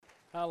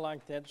I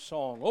like that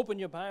song. Open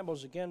your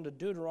Bibles again to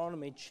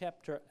Deuteronomy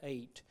chapter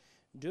 8.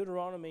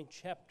 Deuteronomy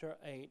chapter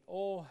 8.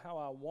 Oh, how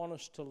I want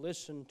us to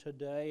listen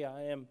today.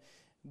 I am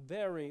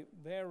very,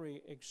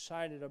 very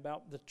excited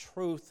about the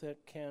truth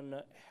that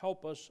can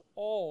help us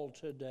all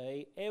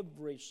today,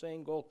 every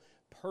single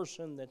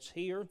person that's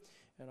here.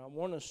 And I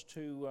want us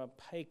to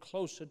pay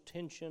close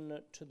attention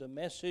to the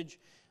message.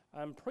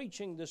 I'm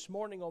preaching this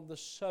morning on the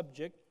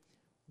subject,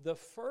 the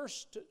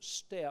first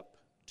step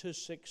to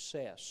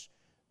success.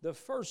 The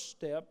first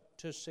step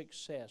to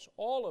success.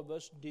 All of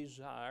us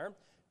desire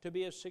to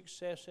be a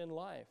success in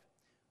life.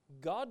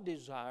 God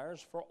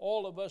desires for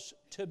all of us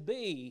to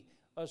be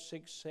a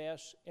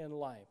success in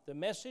life. The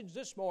message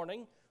this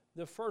morning,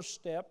 the first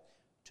step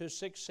to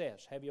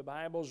success. Have your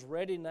Bibles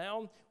ready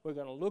now? We're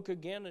going to look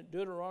again at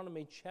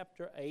Deuteronomy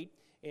chapter 8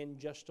 in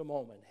just a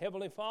moment.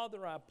 Heavenly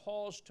Father, I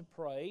pause to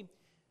pray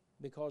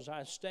because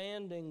I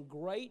stand in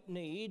great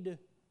need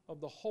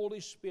of the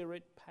Holy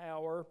Spirit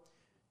power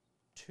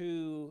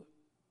to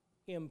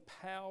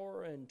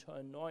empower and to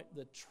anoint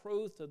the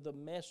truth of the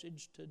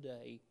message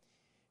today.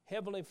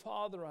 Heavenly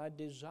Father, I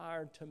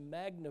desire to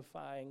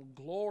magnify and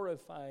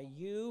glorify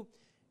You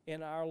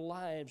in our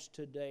lives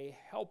today.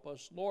 Help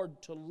us,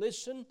 Lord, to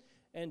listen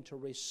and to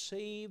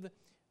receive.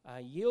 I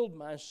yield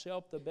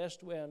myself the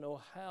best way I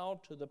know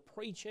how to the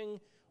preaching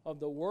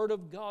of the Word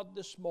of God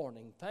this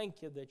morning.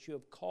 Thank You that You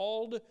have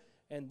called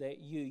and that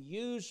You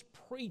use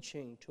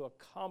preaching to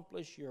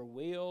accomplish Your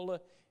will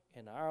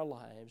in our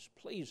lives.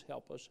 Please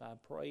help us, I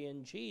pray,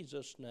 in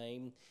Jesus'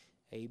 name.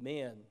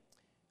 Amen.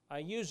 I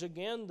use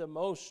again the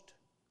most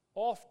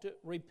oft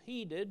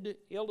repeated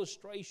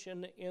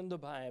illustration in the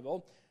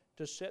Bible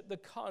to set the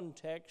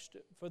context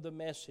for the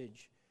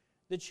message.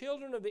 The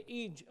children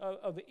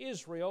of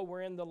Israel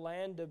were in the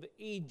land of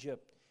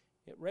Egypt.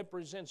 It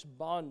represents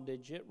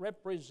bondage. It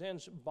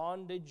represents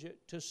bondage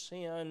to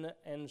sin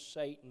and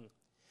Satan.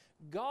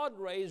 God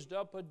raised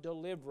up a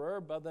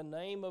deliverer by the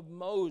name of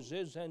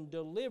Moses and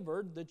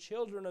delivered the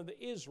children of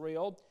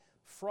Israel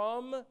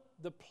from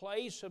the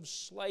place of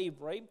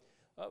slavery,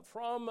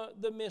 from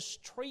the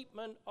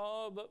mistreatment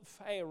of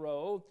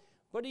Pharaoh.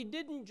 But He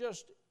didn't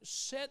just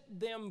set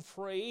them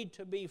free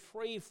to be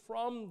free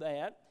from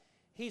that.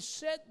 He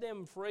set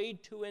them free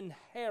to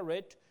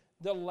inherit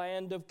the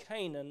land of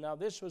Canaan. Now,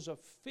 this was a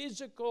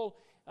physical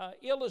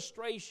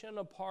illustration,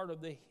 a part of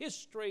the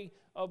history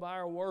of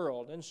our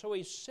world. And so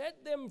He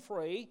set them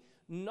free,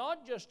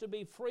 not just to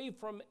be free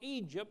from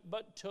Egypt,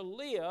 but to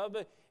live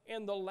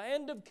in the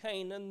land of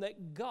Canaan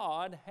that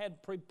God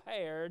had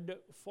prepared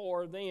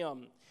for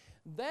them.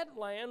 That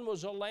land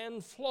was a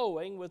land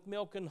flowing with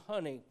milk and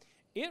honey.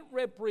 It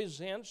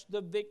represents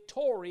the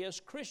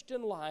victorious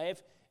Christian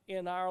life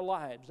in our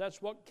lives.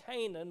 That's what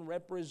Canaan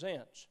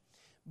represents.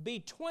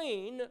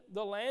 Between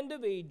the land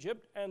of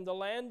Egypt and the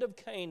land of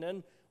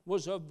Canaan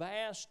was a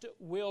vast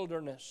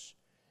wilderness.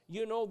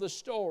 You know the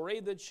story.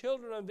 The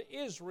children of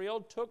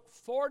Israel took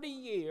 40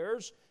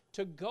 years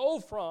to go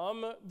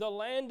from the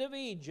land of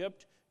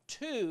Egypt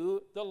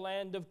to the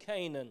land of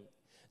Canaan.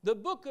 The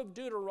book of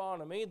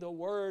Deuteronomy, the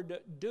word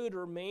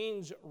deuter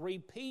means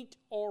repeat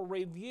or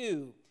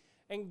review.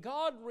 And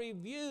God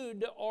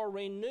reviewed or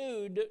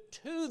renewed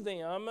to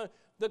them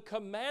the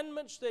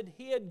commandments that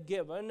He had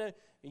given,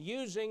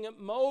 using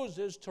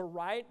Moses to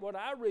write what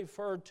I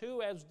refer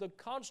to as the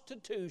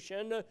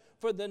Constitution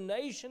for the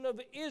nation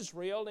of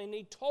Israel. And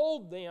he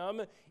told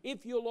them,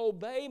 if you'll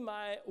obey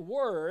my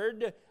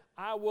word,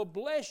 I will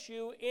bless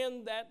you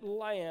in that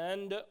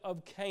land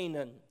of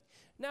Canaan.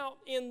 Now,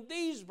 in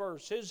these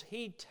verses,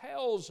 he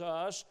tells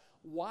us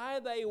why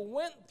they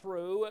went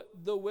through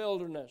the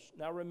wilderness.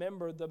 Now,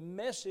 remember, the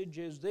message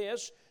is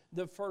this,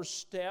 the first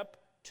step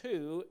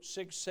to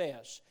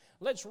success.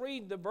 Let's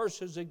read the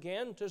verses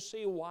again to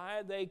see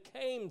why they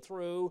came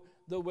through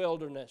the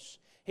wilderness.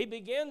 He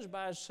begins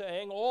by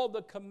saying, all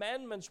the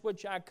commandments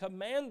which I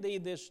command thee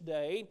this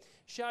day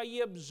shall ye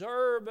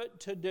observe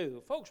to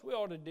do. Folks, we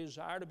ought to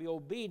desire to be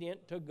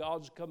obedient to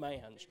God's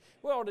commands.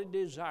 We ought to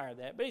desire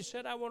that. But he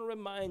said, I want to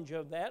remind you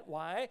of that.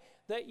 Why?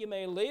 That you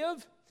may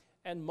live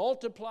and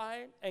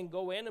multiply and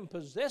go in and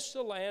possess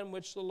the land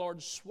which the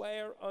Lord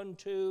sware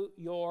unto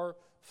your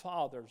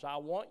fathers. I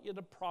want you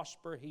to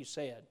prosper, he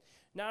said.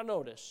 Now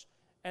notice,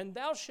 and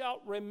thou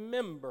shalt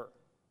remember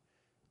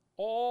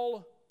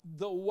all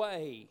the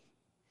way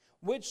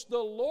which the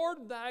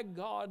Lord thy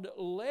God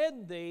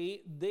led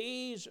thee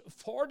these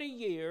 40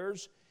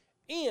 years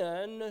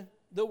in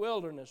the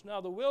wilderness.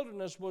 Now, the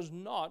wilderness was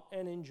not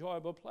an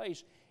enjoyable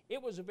place.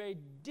 It was a very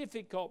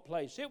difficult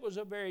place. It was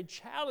a very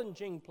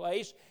challenging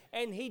place,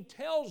 and he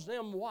tells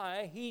them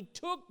why he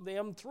took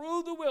them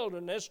through the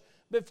wilderness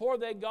before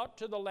they got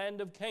to the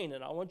land of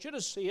Canaan. I want you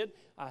to see it.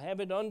 I have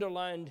it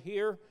underlined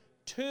here.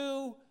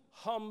 To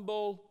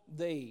humble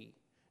thee.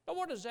 Now,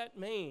 what does that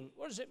mean?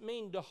 What does it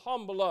mean to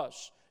humble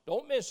us?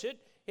 Don't miss it.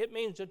 It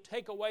means to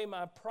take away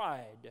my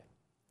pride,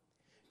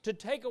 to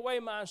take away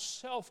my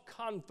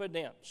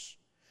self-confidence,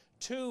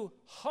 to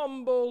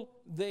humble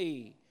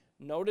thee.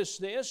 Notice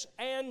this,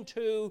 and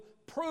to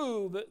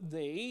prove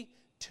thee,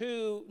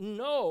 to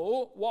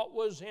know what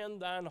was in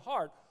thine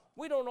heart.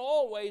 We don't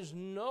always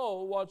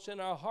know what's in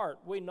our heart.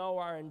 We know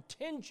our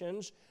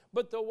intentions,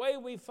 but the way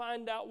we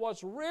find out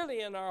what's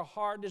really in our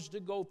heart is to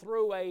go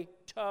through a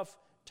tough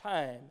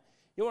time.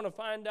 You want to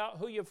find out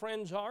who your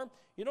friends are?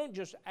 You don't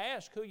just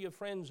ask who your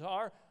friends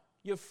are.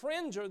 Your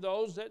friends are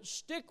those that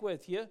stick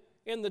with you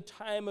in the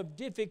time of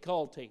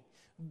difficulty.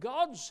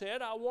 God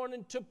said, I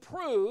wanted to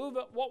prove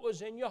what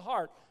was in your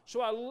heart.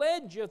 So I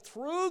led you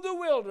through the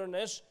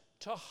wilderness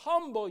to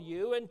humble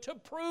you and to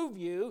prove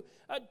you,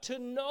 to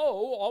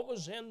know what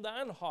was in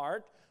thine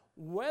heart,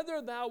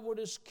 whether thou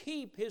wouldest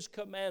keep his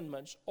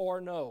commandments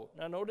or no.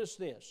 Now notice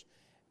this.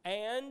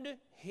 And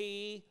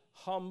he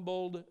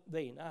humbled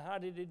thee. Now how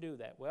did he do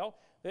that? Well,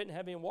 they didn't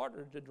have any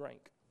water to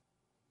drink.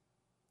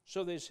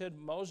 So they said,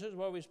 Moses,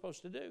 what are we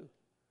supposed to do?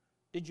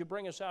 Did you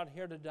bring us out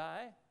here to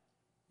die?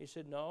 He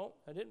said, no,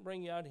 I didn't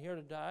bring you out here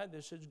to die.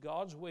 This is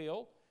God's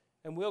will.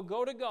 And we'll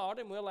go to God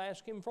and we'll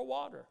ask him for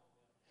water.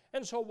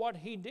 And so what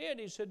he did,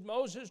 he said,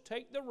 Moses,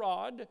 take the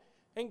rod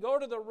and go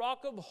to the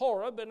rock of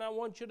Horeb, and I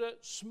want you to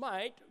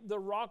smite the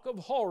rock of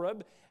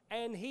Horeb.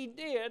 And he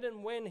did,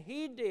 and when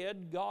he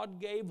did, God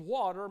gave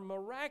water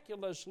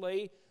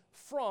miraculously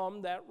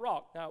from that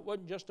rock. Now, it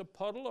wasn't just a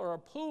puddle or a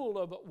pool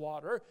of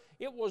water.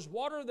 It was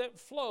water that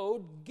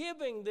flowed,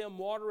 giving them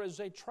water as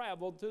they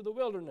traveled through the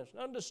wilderness.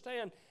 Now,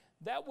 understand,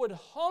 that would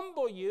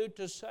humble you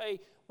to say,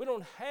 we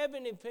don't have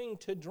anything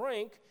to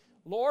drink.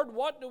 Lord,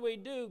 what do we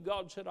do?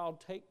 God said,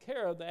 I'll take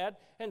care of that.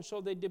 And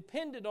so they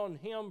depended on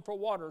him for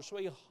water. So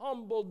he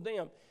humbled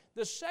them.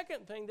 The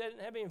second thing, they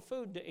didn't have any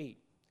food to eat.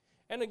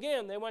 And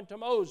again, they went to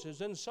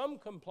Moses, and some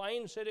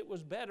complained, said it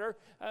was better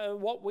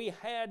what we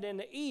had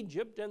in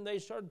Egypt, and they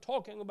started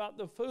talking about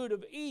the food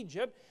of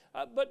Egypt.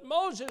 But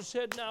Moses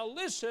said, now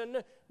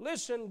listen,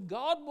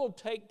 God will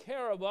take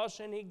care of us,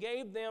 and he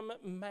gave them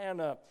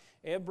manna.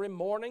 Every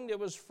morning there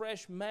was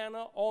fresh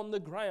manna on the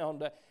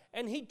ground.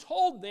 And he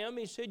told them,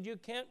 he said, you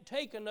can't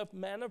take enough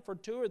manna for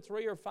 2 or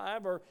 3 or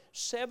 5 or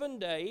 7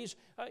 days.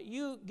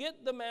 You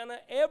get the manna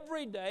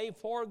every day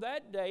for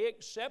that day,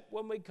 except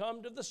when we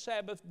come to the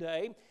Sabbath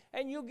day.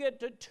 And you get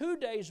to 2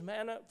 days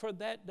manna for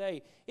that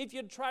day. If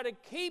you try to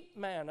keep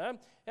manna,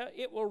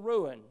 it will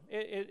ruin.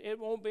 It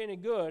won't be any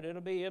good.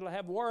 It'll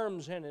have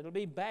worms in it. It'll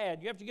be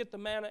bad. You have to get the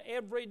manna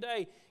every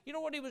day. You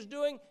know what he was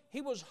doing?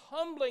 He was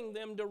humbling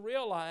them to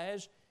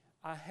realize,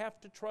 I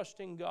have to trust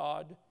in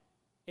God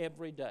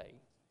every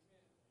day.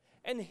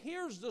 And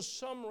here's the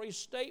summary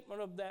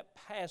statement of that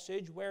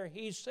passage where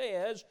he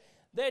says,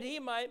 that he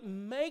might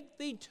make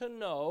thee to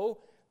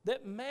know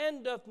that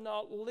man doth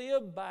not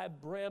live by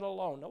bread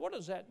alone. Now, what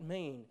does that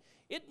mean?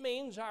 It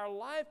means our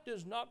life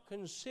does not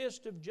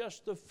consist of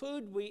just the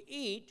food we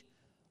eat,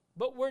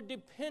 but we're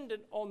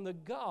dependent on the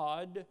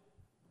God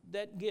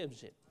that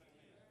gives it.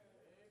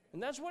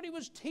 And that's what he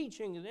was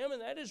teaching them,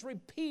 and that is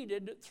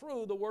repeated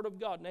through the Word of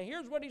God. Now,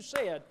 here's what he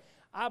said.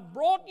 I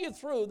brought you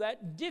through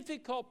that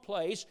difficult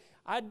place.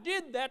 I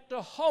did that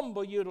to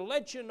humble you, to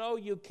let you know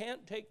you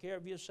can't take care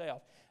of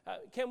yourself.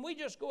 Can we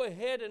just go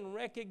ahead and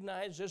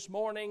recognize this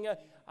morning,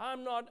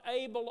 I'm not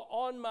able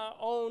on my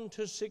own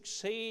to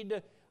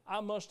succeed.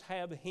 I must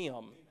have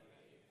him.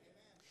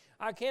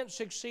 I can't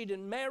succeed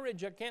in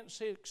marriage. I can't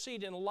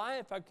succeed in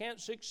life. I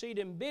can't succeed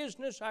in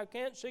business. I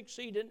can't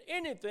succeed in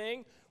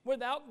anything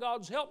without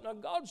God's help. Now,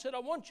 God said, I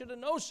want you to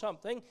know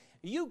something.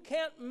 You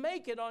can't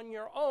make it on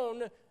your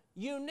own.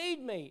 You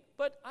need me,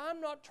 but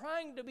I'm not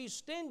trying to be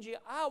stingy.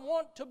 I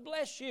want to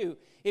bless you.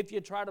 If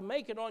you try to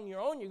make it on your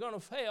own, you're going to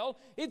fail.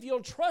 If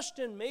you'll trust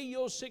in me,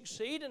 you'll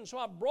succeed. And so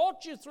I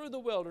brought you through the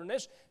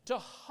wilderness to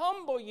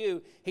humble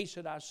you. He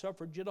said, I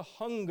suffered you to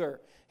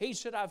hunger. He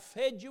said, I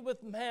fed you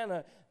with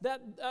manna,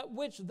 that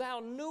which thou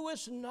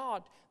knewest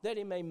not, that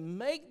he may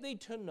make thee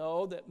to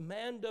know that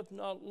man doth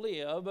not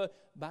live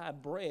by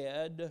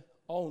bread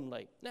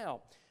only.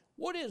 Now,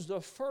 what is the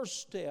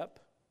first step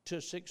to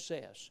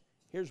success?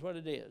 Here's what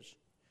it is.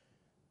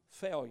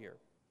 Failure.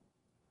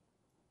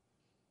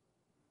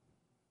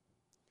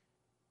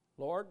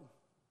 Lord,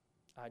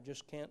 I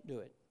just can't do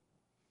it.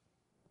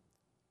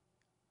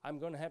 I'm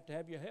going to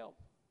have your help.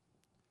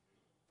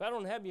 If I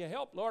don't have your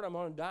help, Lord, I'm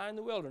going to die in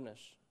the wilderness.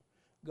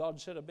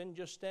 God said, I've been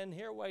just standing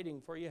here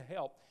waiting for your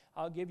help.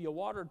 I'll give you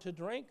water to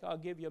drink. I'll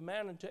give you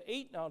manna to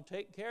eat, and I'll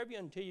take care of you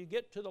until you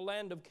get to the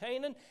land of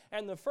Canaan.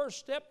 And the first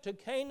step to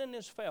Canaan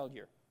is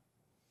failure.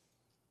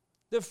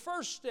 The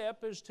first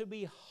step is to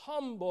be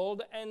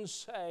humbled and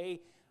say,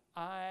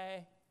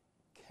 I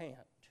can't.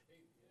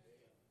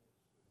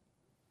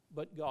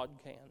 But God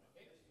can.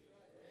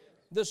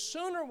 The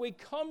sooner we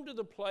come to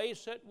the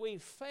place that we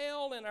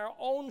fail in our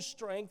own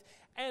strength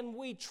and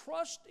we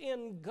trust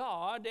in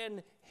God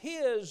and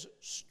his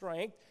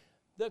strength,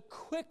 the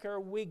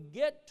quicker we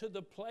get to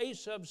the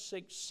place of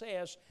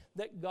success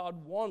that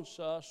God wants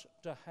us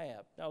to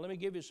have. Now, let me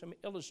give you some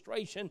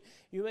illustration.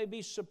 You may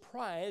be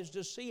surprised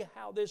to see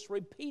how this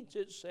repeats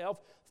itself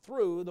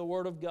through the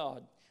Word of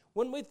God.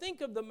 When we think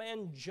of the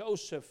man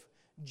Joseph,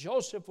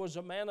 Joseph was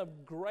a man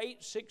of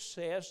great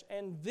success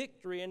and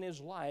victory in his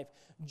life.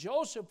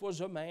 Joseph was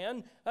a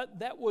man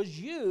that was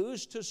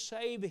used to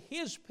save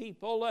his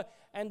people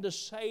and to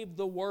save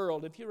the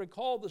world. If you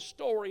recall the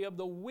story of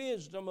the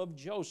wisdom of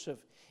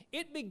Joseph,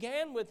 it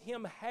began with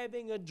him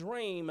having a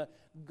dream.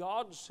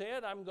 God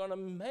said, I'm going to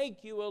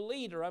make you a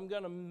leader. I'm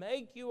going to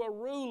make you a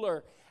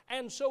ruler.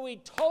 And so he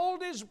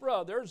told his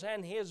brothers,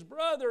 and his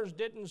brothers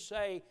didn't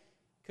say,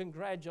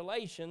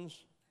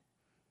 congratulations.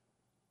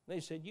 They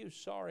said, you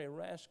sorry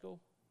rascal.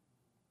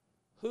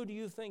 Who do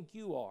you think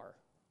you are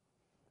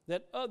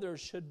that others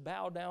should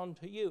bow down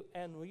to you?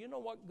 And you know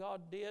what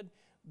God did?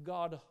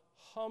 God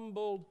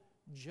humbled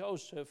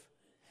Joseph.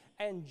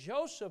 And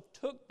Joseph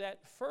took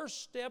that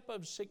first step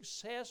of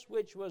success,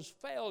 which was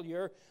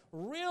failure,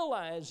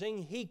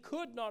 realizing he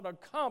could not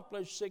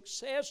accomplish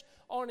success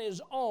on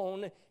his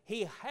own.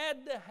 He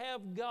had to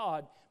have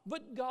God.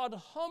 But God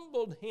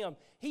humbled him.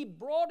 He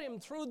brought him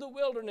through the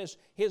wilderness.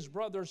 His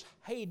brothers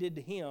hated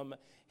him.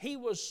 He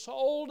was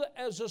sold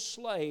as a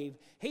slave.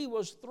 He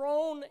was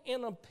thrown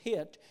in a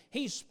pit.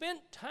 He spent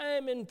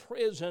time in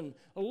prison,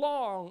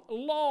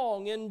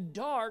 long and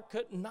dark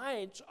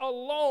nights,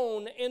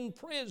 alone in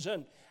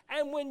prison.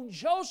 And when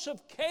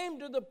Joseph came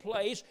to the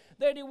place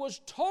that he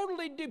was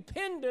totally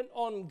dependent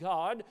on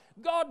God,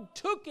 God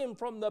took him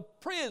from the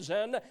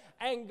prison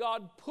and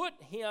God put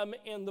him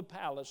in the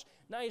palace.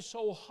 Now he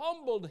so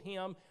humbled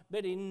him,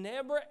 but he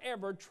never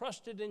ever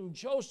trusted in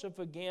Joseph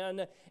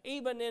again.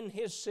 Even in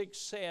his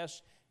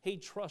success, he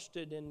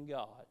trusted in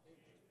God.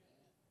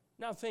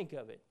 Now think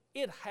of it.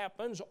 It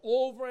happens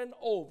over and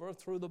over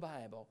through the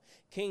Bible.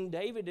 King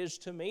David is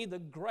to me the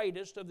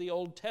greatest of the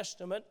Old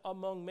Testament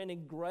among many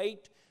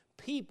great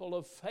people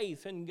of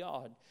faith in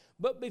God.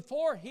 But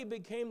before he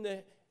became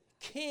the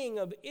king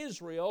of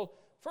Israel,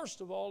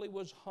 first of all, he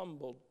was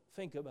humbled.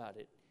 Think about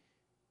it.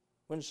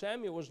 When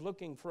Samuel was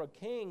looking for a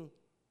king,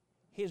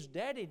 his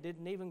daddy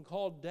didn't even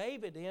call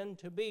David in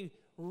to be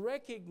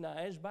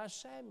recognized by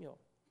Samuel.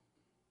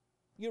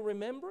 You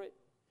remember it?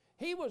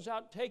 He was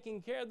out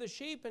taking care of the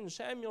sheep, and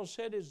Samuel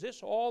said, is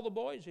this all the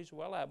boys? He said,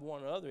 well, I have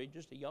one other. He's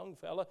just a young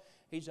fella.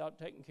 He's out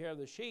taking care of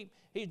the sheep.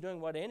 He's doing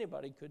what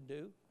anybody could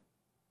do.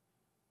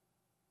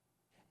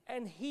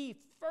 And he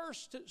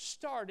first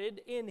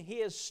started in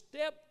his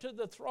step to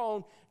the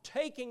throne,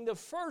 taking the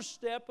first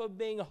step of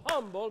being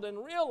humbled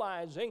and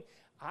realizing,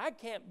 I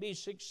can't be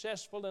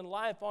successful in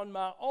life on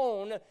my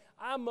own.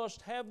 I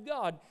must have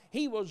God.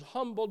 He was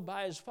humbled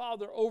by his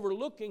father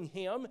overlooking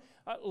him.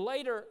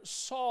 Later,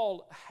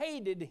 Saul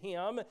hated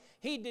him.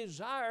 He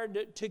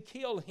desired to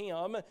kill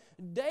him.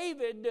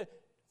 David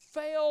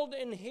failed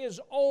in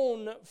his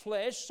own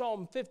flesh.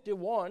 Psalm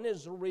 51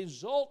 is a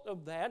result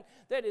of that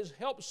has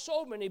helped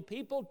so many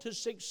people to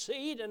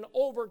succeed in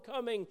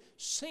overcoming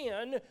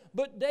sin.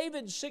 But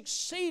David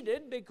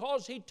succeeded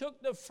because he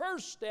took the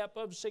first step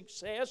of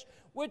success,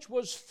 which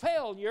was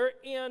failure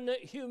in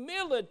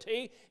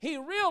humility. He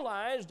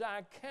realized,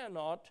 I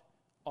cannot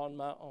on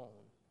my own.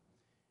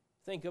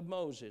 Think of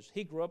Moses.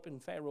 He grew up in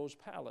Pharaoh's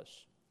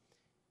palace.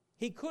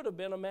 He could have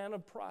been a man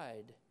of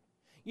pride.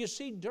 You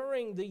see,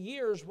 during the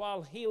years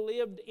while he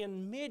lived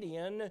in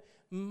Midian,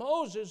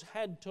 Moses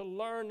had to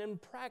learn and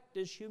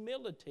practice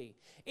humility.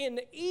 In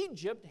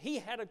Egypt, he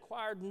had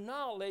acquired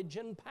knowledge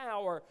and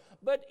power.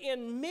 But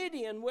in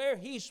Midian, where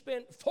he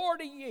spent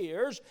 40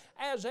 years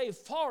as a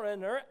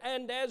foreigner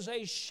and as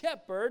a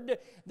shepherd,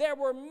 there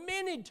were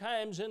many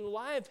times in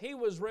life he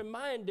was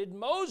reminded,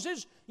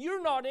 Moses,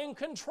 you're not in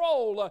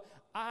control.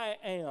 I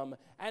am.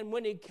 And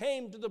when he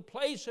came to the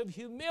place of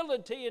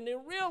humility and he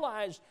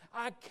realized,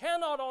 I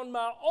cannot on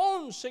my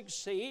own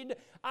succeed,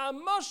 I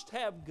must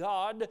have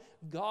God,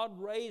 God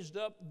raised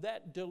up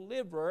that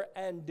deliverer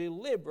and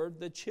delivered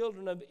the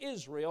children of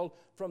Israel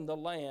from the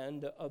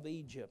land of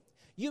Egypt.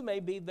 You may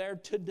be there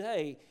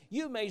today.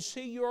 You may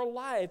see your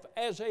life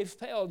as a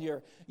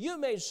failure. You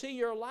may see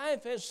your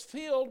life as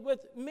filled with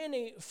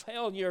many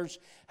failures.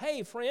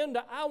 Hey, friend,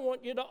 I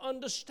want you to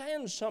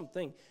understand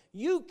something.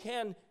 You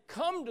can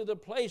come to the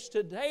place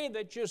today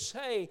that you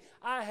say,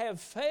 I have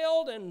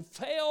failed and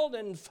failed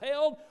and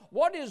failed.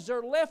 What is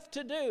there left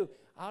to do?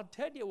 I'll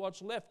tell you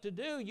what's left to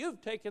do.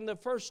 You've taken the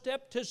first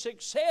step to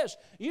success.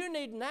 You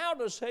need now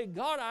to say,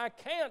 God, I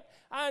can't.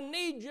 I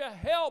need your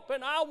help,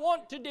 and I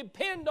want to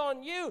depend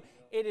on you.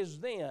 It is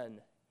then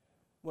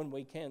when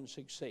we can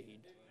succeed.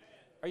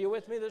 Are you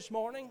with me this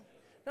morning?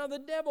 Now, the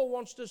devil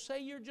wants to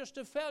say you're just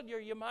a failure.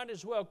 You might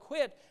as well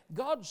quit.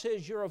 God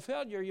says you're a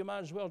failure. You might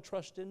as well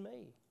trust in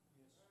me.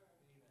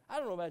 I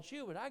don't know about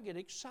you, but I get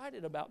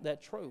excited about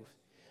that truth.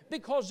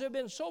 Because there have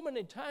been so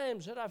many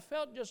times that I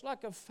felt just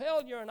like a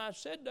failure, and I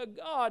said to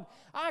God,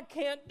 I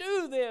can't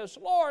do this.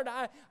 Lord,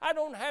 I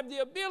don't have the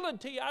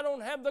ability. I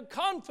don't have the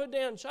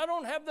confidence. I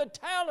don't have the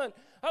talent.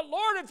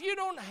 Lord, if you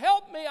don't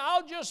help me,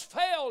 I'll just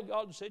fail.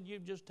 God said,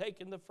 you've just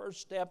taken the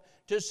first step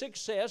to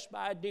success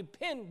by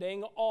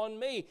depending on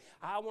me.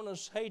 I want to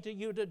say to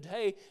you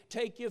today,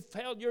 take your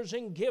failures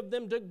and give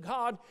them to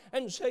God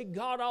and say,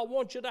 God, I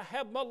want you to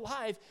have my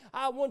life.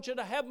 I want you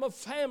to have my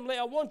family.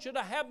 I want you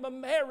to have my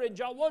marriage.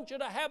 I want you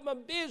to have my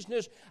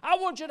business. I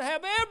want you to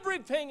have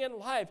everything in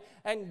life.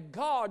 And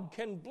God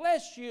can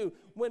bless you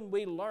when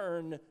we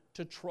learn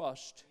to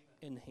trust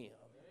in Him.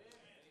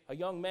 A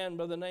young man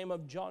by the name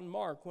of John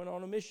Mark went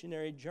on a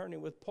missionary journey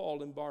with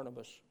Paul and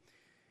Barnabas,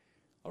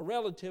 a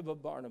relative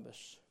of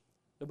Barnabas.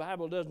 The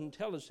Bible doesn't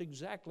tell us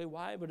exactly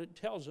why, but it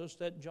tells us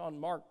that John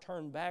Mark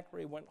turned back, or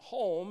he went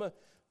home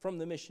from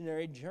the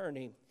missionary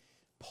journey.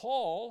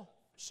 Paul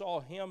saw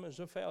him as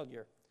a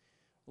failure.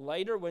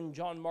 Later, when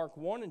John Mark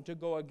wanted to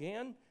go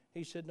again,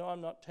 he said, no,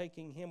 I'm not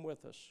taking him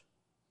with us.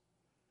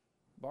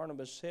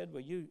 Barnabas said,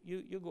 well,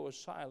 you go with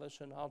Silas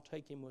and I'll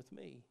take him with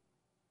me.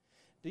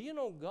 Do you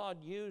know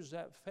God used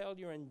that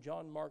failure in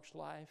John Mark's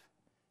life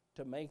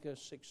to make a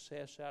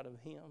success out of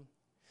him?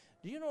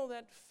 Do you know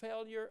that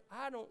failure?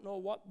 I don't know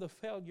what the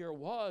failure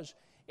was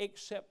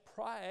except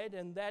pride,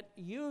 and that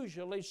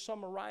usually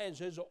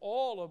summarizes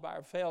all of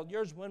our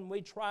failures when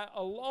we try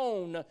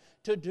alone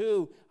to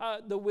do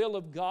the will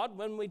of God,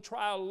 when we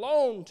try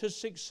alone to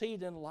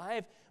succeed in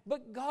life.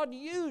 But God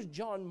used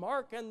John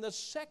Mark, and the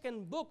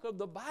second book of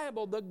the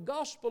Bible, the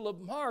Gospel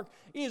of Mark,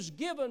 is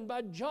given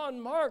by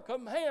John Mark, a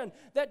man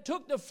that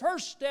took the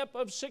first step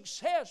of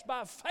success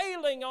by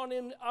failing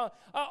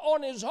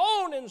on his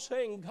own and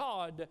saying,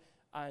 God,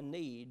 I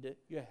need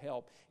your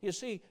help. You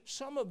see,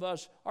 some of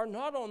us are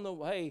not on the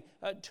way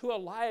to a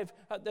life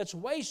that's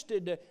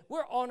wasted.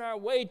 We're on our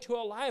way to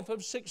a life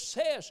of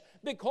success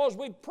because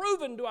we've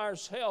proven to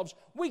ourselves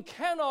we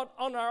cannot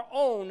on our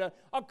own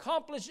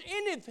accomplish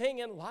anything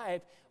in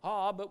life.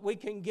 But we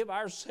can give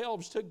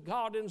ourselves to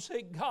God and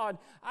say, God,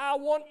 I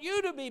want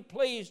you to be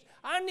pleased.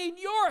 I need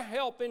your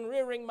help in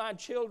rearing my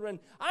children.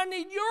 I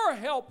need your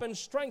help in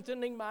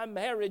strengthening my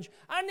marriage.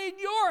 I need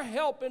your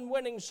help in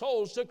winning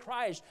souls to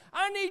Christ.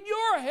 I need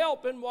your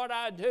help in what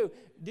I do.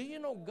 Do you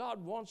know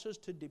God wants us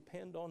to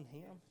depend on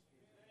Him?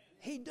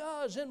 He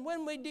does. And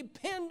when we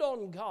depend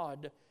on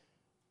God,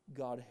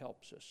 God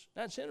helps us.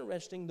 That's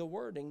interesting, the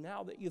wording.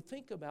 Now that you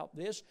think about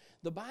this,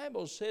 the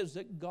Bible says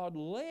that God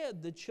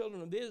led the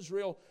children of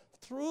Israel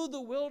through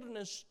the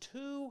wilderness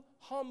to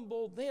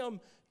humble them,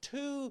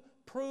 to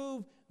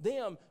prove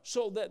them,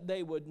 so that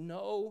they would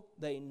know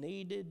they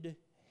needed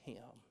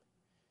Him.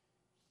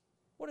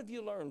 What have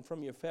you learned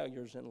from your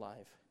failures in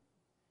life?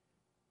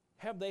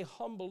 Have they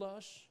humbled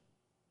us?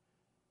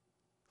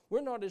 We're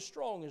not as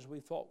strong as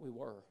we thought we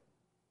were.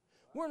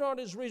 We're not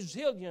as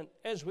resilient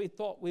as we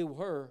thought we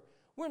were.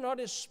 We're not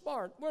as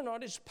smart. We're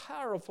not as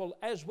powerful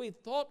as we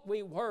thought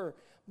we were.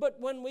 But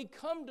when we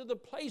come to the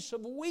place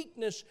of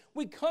weakness,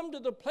 we come to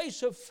the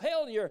place of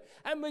failure,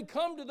 and we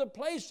come to the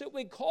place that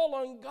we call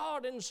on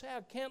God and say,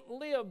 I can't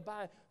live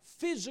by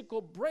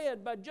physical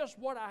bread, by just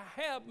what I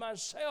have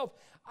myself.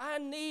 I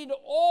need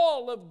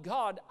all of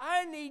God.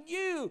 I need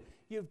you.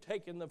 You've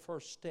taken the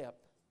first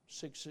step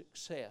to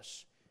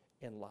success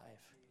in life.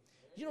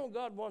 You know,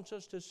 God wants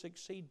us to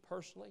succeed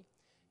personally.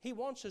 He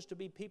wants us to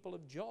be people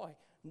of joy.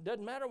 It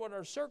doesn't matter what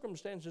our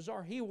circumstances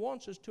are. He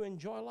wants us to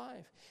enjoy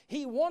life.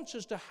 He wants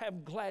us to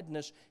have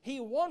gladness. He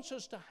wants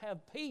us to have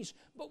peace.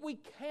 But we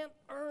can't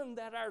earn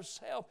that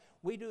ourselves.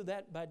 We do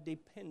that by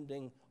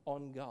depending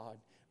on God.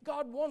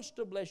 God wants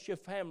to bless your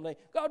family.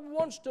 God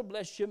wants to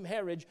bless your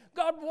marriage.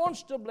 God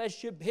wants to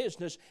bless your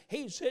business.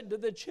 He said to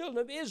the children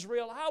of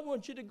Israel, I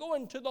want you to go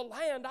into the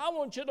land. I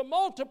want you to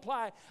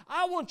multiply.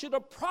 I want you to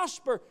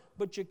prosper.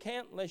 But you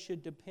can't unless you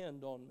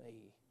depend on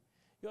me.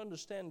 You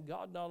understand,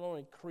 God not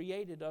only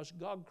created us,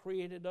 God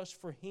created us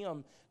for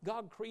Him.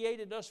 God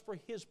created us for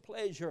His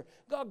pleasure.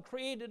 God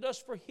created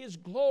us for His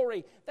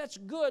glory. That's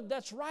good.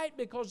 That's right,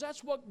 because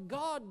that's what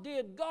God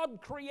did.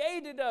 God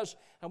created us.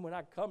 And when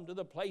I come to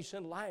the place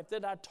in life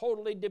that I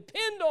totally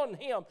depend on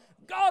Him,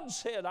 God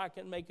said I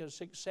can make a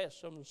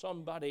success of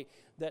somebody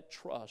that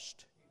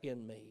trusts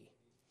in me.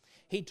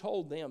 He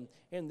told them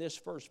in this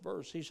first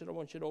verse, He said, I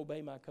want you to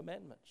obey my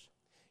commandments.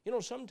 You know,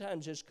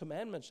 sometimes His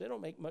commandments, they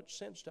don't make much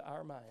sense to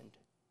our mind.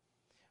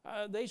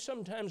 They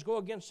sometimes go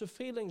against the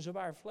feelings of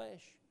our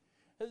flesh.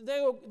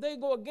 They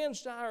go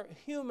against our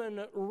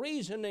human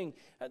reasoning.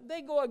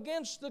 They go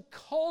against the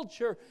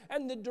culture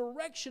and the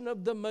direction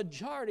of the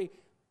majority.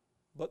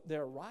 But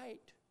they're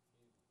right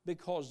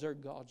because they're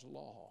God's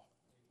law.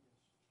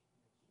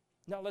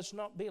 Now let's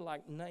not be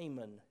like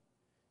Naaman.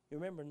 You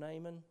remember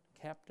Naaman,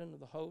 captain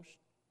of the host?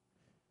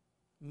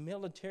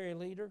 Military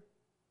leader?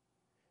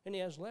 And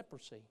he has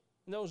leprosy.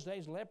 In those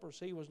days,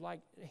 leprosy was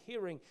like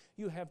hearing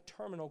you have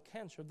terminal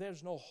cancer.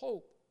 There's no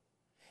hope.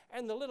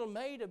 And the little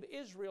maid of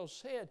Israel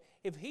said,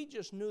 if he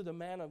just knew the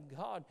man of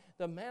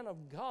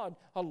God,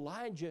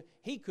 Elijah,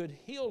 he could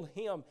heal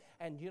him.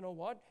 And you know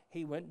what?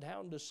 He went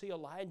down to see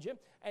Elijah,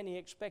 and he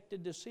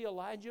expected to see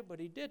Elijah, but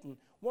he didn't.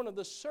 One of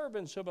the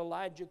servants of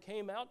Elijah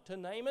came out to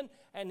Naaman,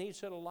 and he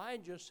said,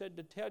 Elijah said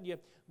to tell you,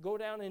 go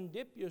down and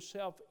dip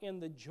yourself in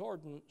the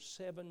Jordan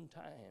 7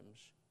 times.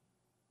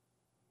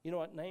 You know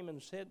what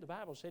Naaman said? The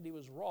Bible said he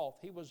was wroth.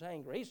 He was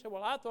angry. He said,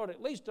 well, I thought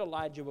at least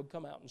Elijah would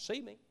come out and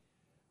see me.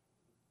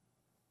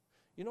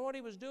 You know what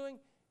he was doing?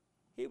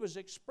 He was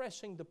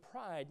expressing the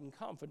pride and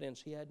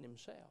confidence he had in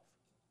himself.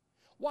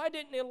 Why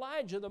didn't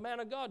Elijah, the man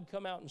of God,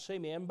 come out and see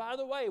me? And by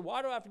the way,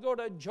 why do I have to go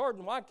to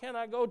Jordan? Why can't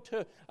I go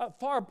to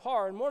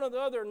Pharpar and one of the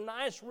other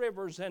nice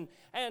rivers and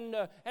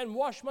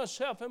wash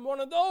myself in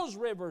one of those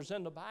rivers?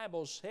 And the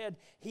Bible said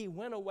he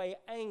went away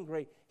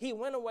angry. He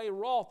went away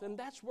wroth. And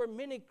that's where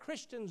many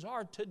Christians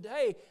are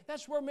today.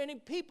 That's where many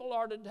people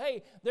are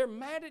today. They're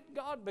mad at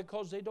God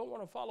because they don't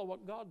want to follow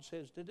what God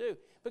says to do,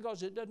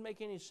 because it doesn't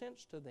make any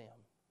sense to them.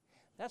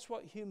 That's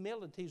what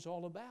humility is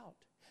all about.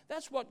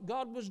 That's what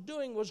God was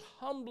doing, was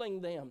humbling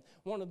them.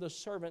 One of the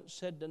servants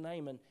said to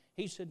Naaman,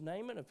 he said,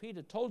 Naaman, if he'd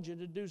have told you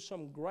to do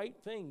some great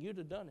thing, you'd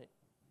have done it.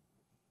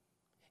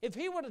 If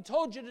he would have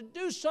told you to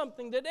do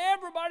something that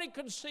everybody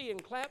could see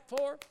and clap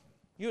for,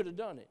 you'd have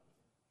done it.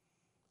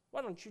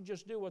 Why don't you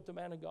just do what the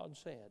man of God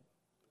said?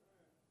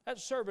 That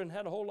servant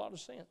had a whole lot of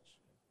sense.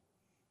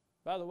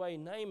 By the way,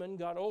 Naaman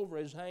got over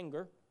his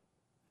anger,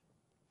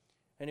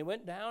 and he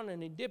went down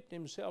and he dipped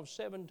himself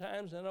 7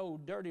 times in an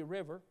old dirty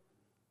river,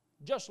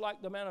 just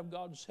like the man of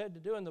God said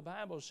to do, and the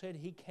Bible said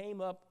he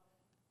came up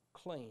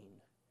clean.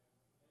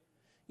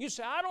 You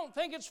say, I don't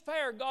think it's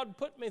fair God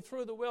put me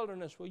through the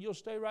wilderness. Well, you'll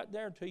stay right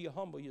there until you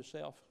humble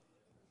yourself.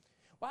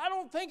 Well, I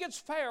don't think it's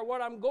fair what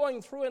I'm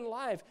going through in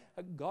life.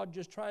 God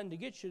just trying to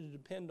get you to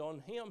depend on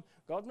Him.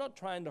 God's not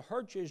trying to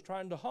hurt you. He's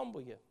trying to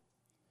humble you.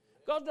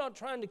 God's not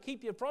trying to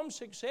keep you from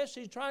success.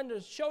 He's trying to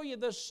show you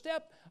the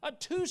step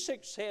to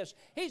success.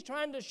 He's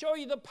trying to show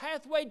you the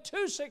pathway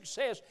to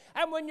success.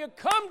 And when you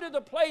come to the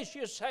place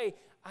you say,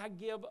 I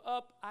give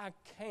up, I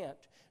can't.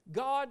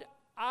 God,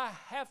 I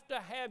have to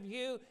have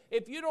you.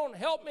 If you don't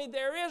help me,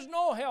 there is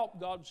no help.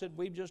 God said,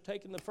 we've just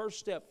taken the first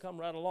step. Come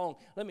right along.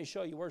 Let me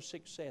show you where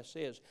success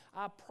is.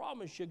 I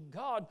promise you,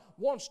 God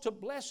wants to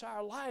bless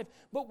our life,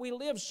 but we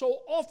live so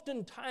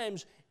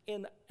oftentimes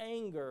in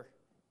anger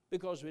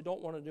because we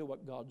don't want to do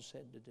what God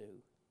said to do.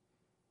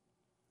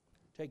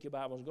 Take your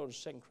Bibles and go to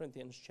 2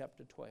 Corinthians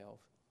chapter 12.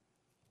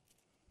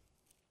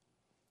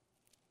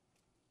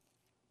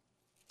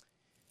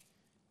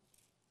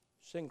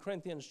 2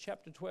 Corinthians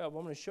chapter 12,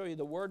 I'm going to show you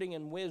the wording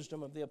and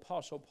wisdom of the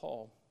Apostle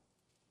Paul.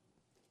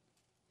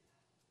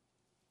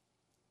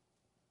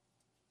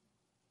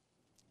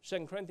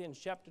 2 Corinthians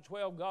chapter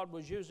 12, God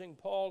was using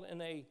Paul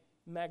in a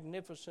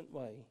magnificent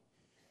way.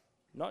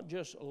 Not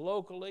just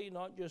locally,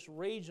 not just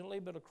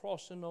regionally, but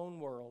across the known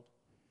world.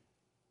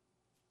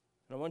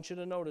 And I want you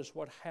to notice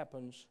what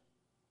happens.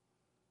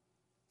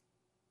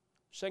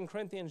 2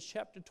 Corinthians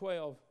chapter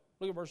 12,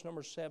 look at verse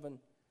number 7.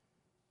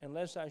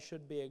 Unless I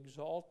should be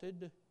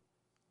exalted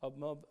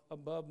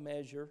above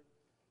measure,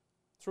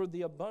 through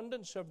the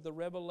abundance of the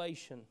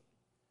revelation,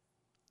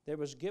 there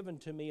was given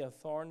to me a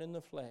thorn in the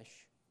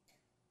flesh,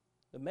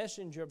 the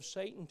messenger of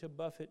Satan to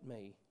buffet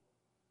me.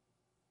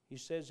 He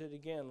says it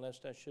again,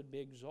 lest I should be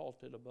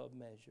exalted above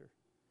measure.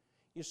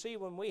 You see,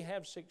 when we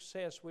have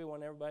success, we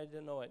want everybody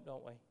to know it,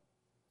 don't we?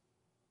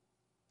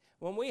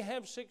 When we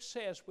have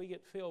success, we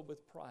get filled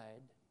with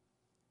pride.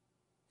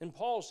 And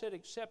Paul said,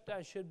 except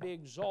I should be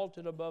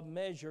exalted above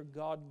measure,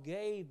 God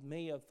gave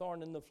me a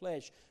thorn in the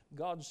flesh.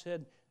 God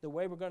said, the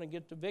way we're going to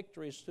get to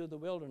victory is through the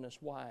wilderness.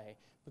 Why?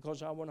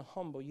 Because I want to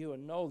humble you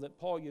and know that,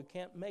 Paul, you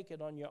can't make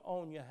it on your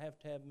own. You have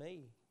to have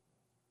me.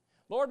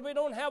 Lord, we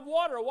don't have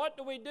water. What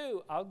do we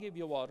do? I'll give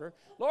you water.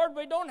 Lord,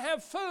 we don't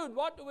have food.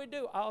 What do we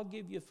do? I'll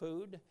give you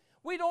food.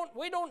 We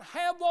don't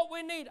have what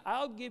we need.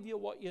 I'll give you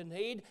what you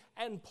need.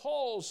 And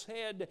Paul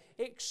said,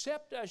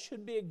 except I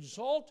should be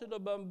exalted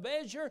above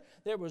measure,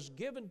 there was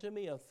given to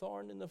me a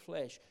thorn in the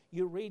flesh.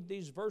 You read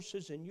these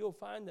verses and you'll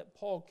find that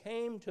Paul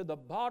came to the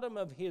bottom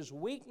of his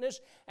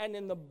weakness. And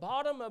in the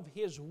bottom of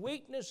his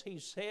weakness, he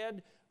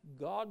said,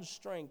 God's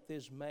strength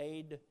is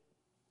made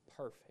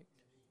perfect.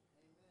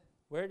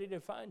 Where did he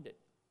find it?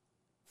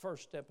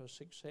 First step of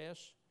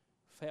success,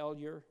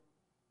 failure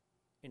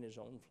in his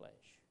own flesh.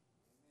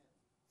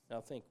 Now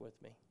think with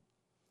me.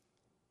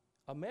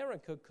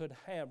 America could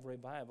have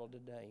revival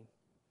today.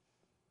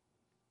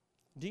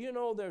 Do you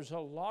know there's a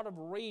lot of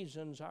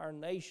reasons our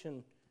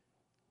nation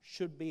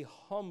should be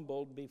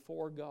humbled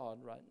before God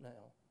right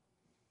now?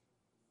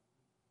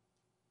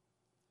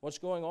 What's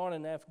going on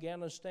in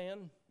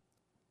Afghanistan?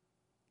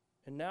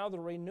 And now the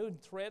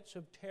renewed threats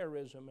of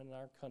terrorism in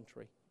our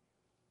country.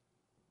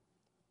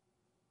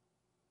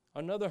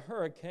 Another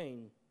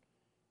hurricane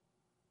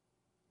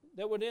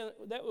that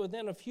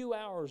within a few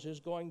hours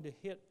is going to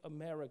hit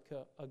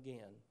America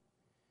again.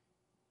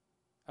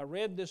 I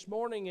read this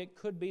morning it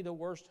could be the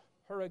worst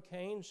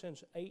hurricane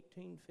since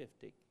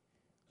 1850.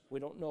 We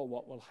don't know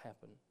what will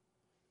happen.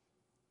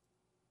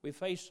 We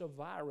face a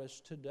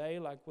virus today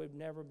like we've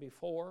never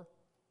before,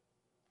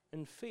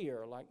 and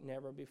fear like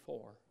never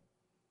before.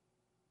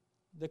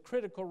 The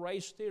critical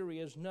race theory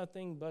is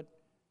nothing but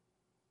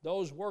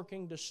those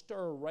working to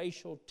stir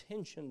racial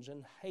tensions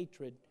and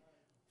hatred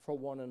for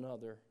one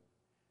another.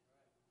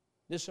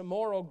 This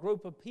immoral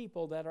group of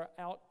people that are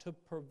out to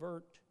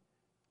pervert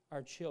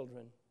our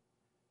children.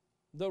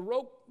 The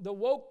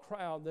woke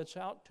crowd that's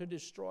out to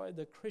destroy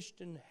the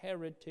Christian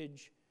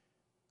heritage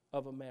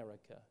of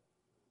America.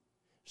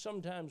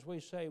 Sometimes we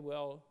say,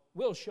 well,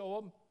 we'll show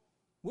them.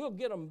 We'll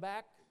get them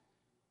back.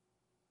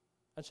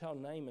 That's how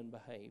Naaman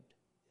behaved.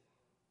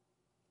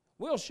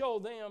 We'll show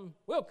them.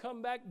 We'll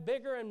come back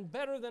bigger and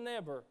better than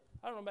ever.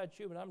 I don't know about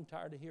you, but I'm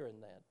tired of hearing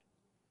that.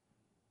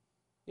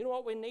 You know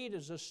what we need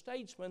is a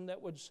statesman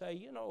that would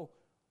say,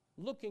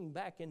 looking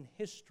back in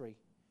history,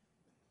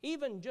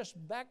 even just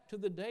back to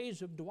the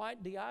days of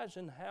Dwight D.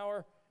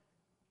 Eisenhower,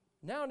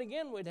 now and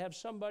again we'd have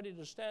somebody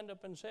to stand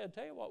up and say, I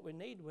tell you what we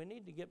need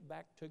to get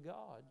back to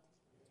God.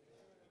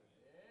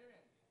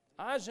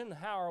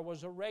 Eisenhower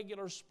was a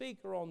regular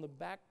speaker on the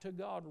Back to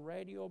God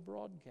radio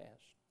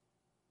broadcast.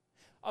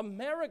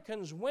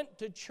 Americans went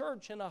to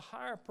church in a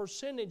higher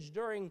percentage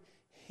during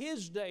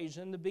his days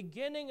in the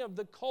beginning of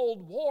the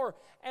Cold War,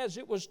 as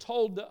it was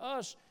told to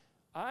us.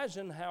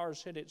 Eisenhower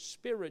said it's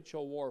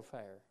spiritual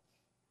warfare.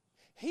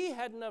 He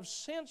had enough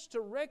sense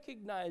to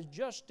recognize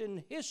just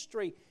in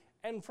history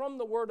and from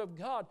the Word of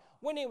God.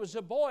 When he was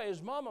a boy,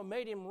 his mama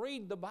made him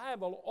read the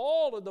Bible,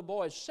 all of the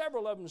boys,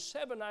 several of them,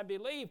 7 I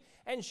believe,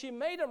 and she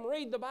made him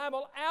read the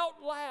Bible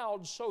out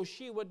loud so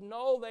she would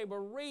know they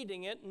were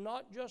reading it,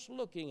 not just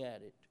looking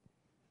at it.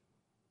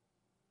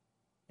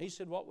 He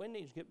said, what we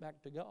need is get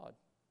back to God.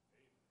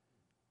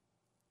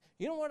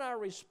 You know what our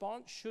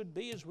response should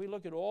be as we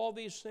look at all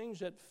these things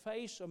that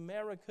face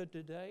America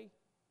today?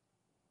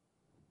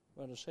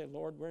 Well, to say,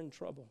 Lord, we're in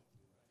trouble.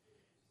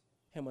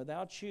 And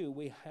without you,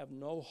 we have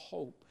no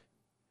hope.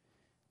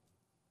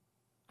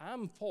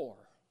 I'm for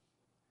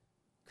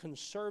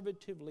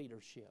conservative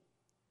leadership,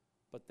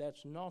 but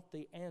that's not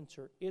the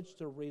answer. It's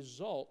the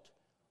result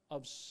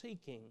of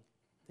seeking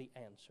the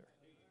answer.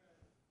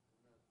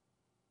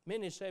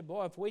 Many say,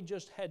 boy, if we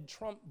just had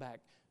Trump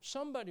back.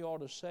 Somebody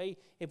ought to say,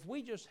 if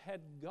we just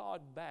had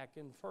God back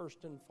in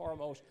first and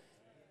foremost.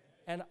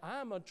 And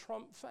I'm a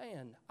Trump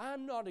fan.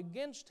 I'm not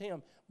against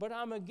him, but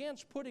I'm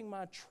against putting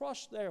my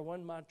trust there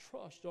when my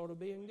trust ought to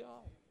be in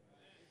God.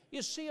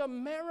 You see,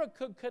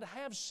 America could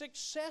have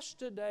success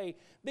today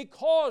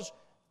because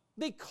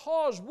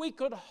we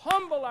could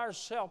humble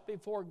ourselves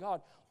before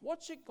God.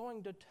 What's it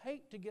going to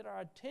take to get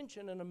our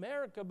attention in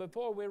America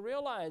before we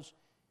realize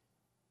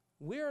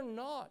we're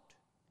not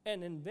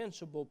an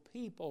invincible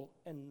people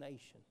and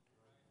nation?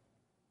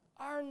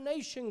 Our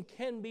nation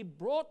can be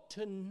brought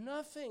to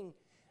nothing,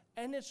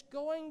 and it's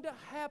going to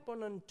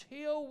happen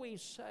until we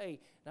say,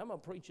 and I'm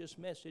going to preach this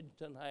message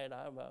tonight.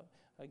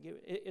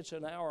 It's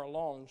an hour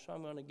long, so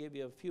I'm going to give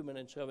you a few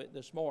minutes of it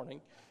this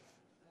morning.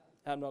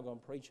 I'm not going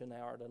to preach an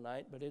hour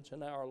tonight, but it's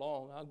an hour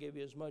long. I'll give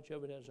you as much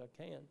of it as I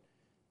can.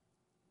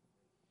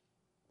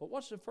 But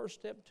what's the first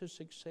step to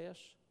success?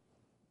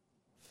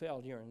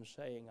 Failure in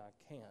saying, I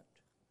can't.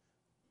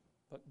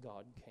 But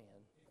God can.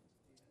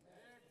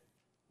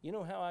 You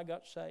know how I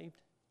got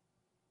saved?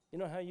 You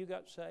know how you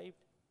got saved?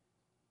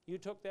 You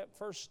took that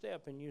first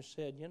step and you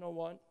said, you know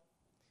what?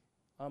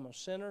 I'm a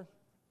sinner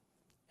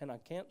and I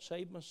can't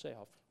save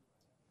myself.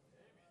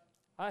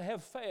 I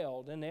have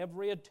failed in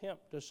every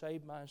attempt to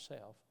save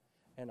myself,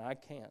 and I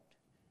can't.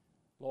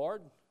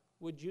 Lord,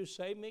 would you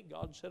save me?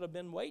 God said, I've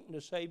been waiting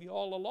to save you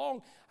all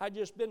along. I've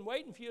just been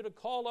waiting for you to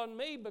call on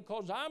me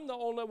because I'm the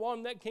only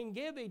one that can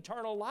give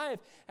eternal life.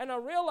 And I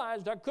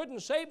realized I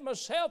couldn't save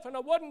myself and I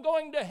wasn't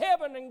going to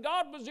heaven, and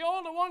God was the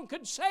only one who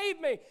could save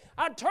me.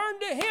 I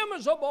turned to Him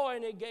as a boy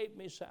and He gave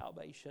me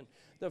salvation.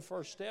 The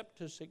first step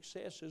to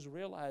success is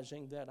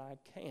realizing that I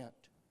can't,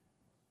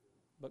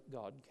 but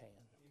God can.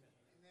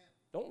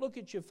 Don't look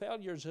at your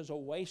failures as a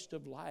waste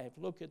of life.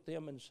 Look at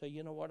them and say,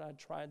 you know what, I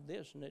tried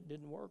this and it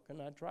didn't work, and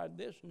I tried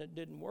this and it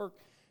didn't work.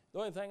 The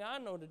only thing I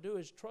know to do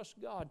is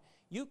trust God.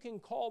 You can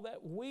call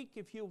that weak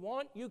if you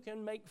want. You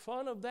can make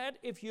fun of that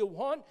if you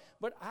want.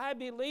 But I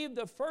believe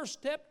the first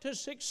step to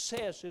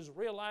success is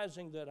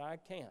realizing that I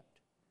can't,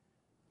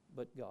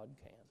 but God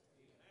can.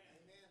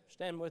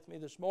 Stand with me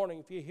this morning.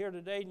 If you're here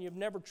today and you've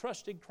never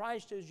trusted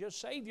Christ as your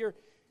Savior,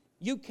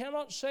 you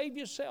cannot save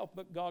yourself,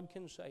 but God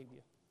can save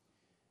you.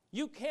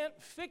 You can't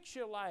fix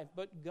your life,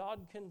 but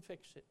God can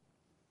fix it.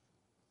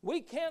 We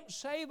can't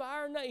save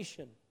our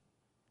nation,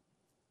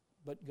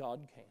 but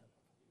God can.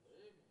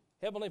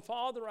 Heavenly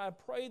Father, I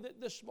pray that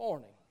this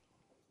morning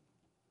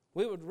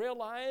we would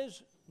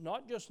realize,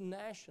 not just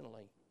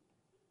nationally,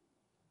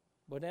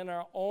 but in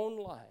our own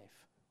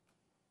life,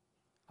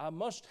 I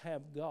must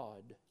have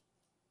God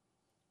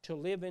to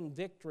live in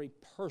victory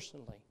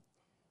personally.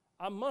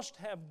 I must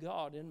have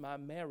God in my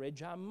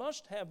marriage. I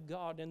must have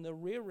God in the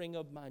rearing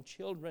of my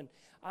children.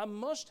 I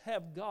must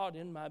have God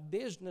in my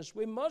business.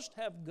 We must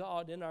have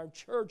God in our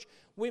church.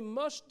 We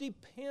must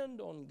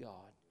depend on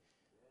God.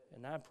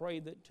 And I pray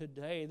that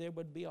today there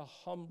would be a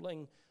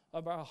humbling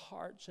of our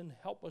hearts and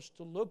help us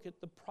to look at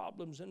the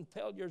problems and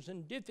failures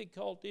and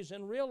difficulties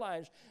and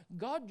realize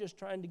God just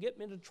trying to get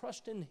me to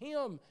trust in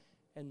Him.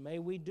 And may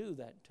we do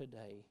that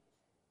today.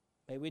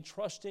 May we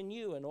trust in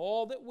You in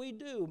all that we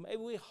do. May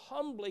we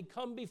humbly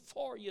come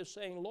before You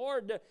saying,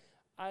 Lord,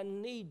 I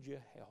need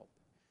Your help.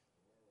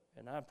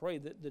 And I pray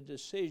that the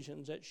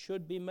decisions that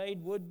should be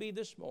made would be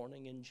this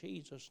morning. In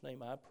Jesus'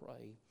 name I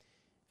pray.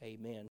 Amen.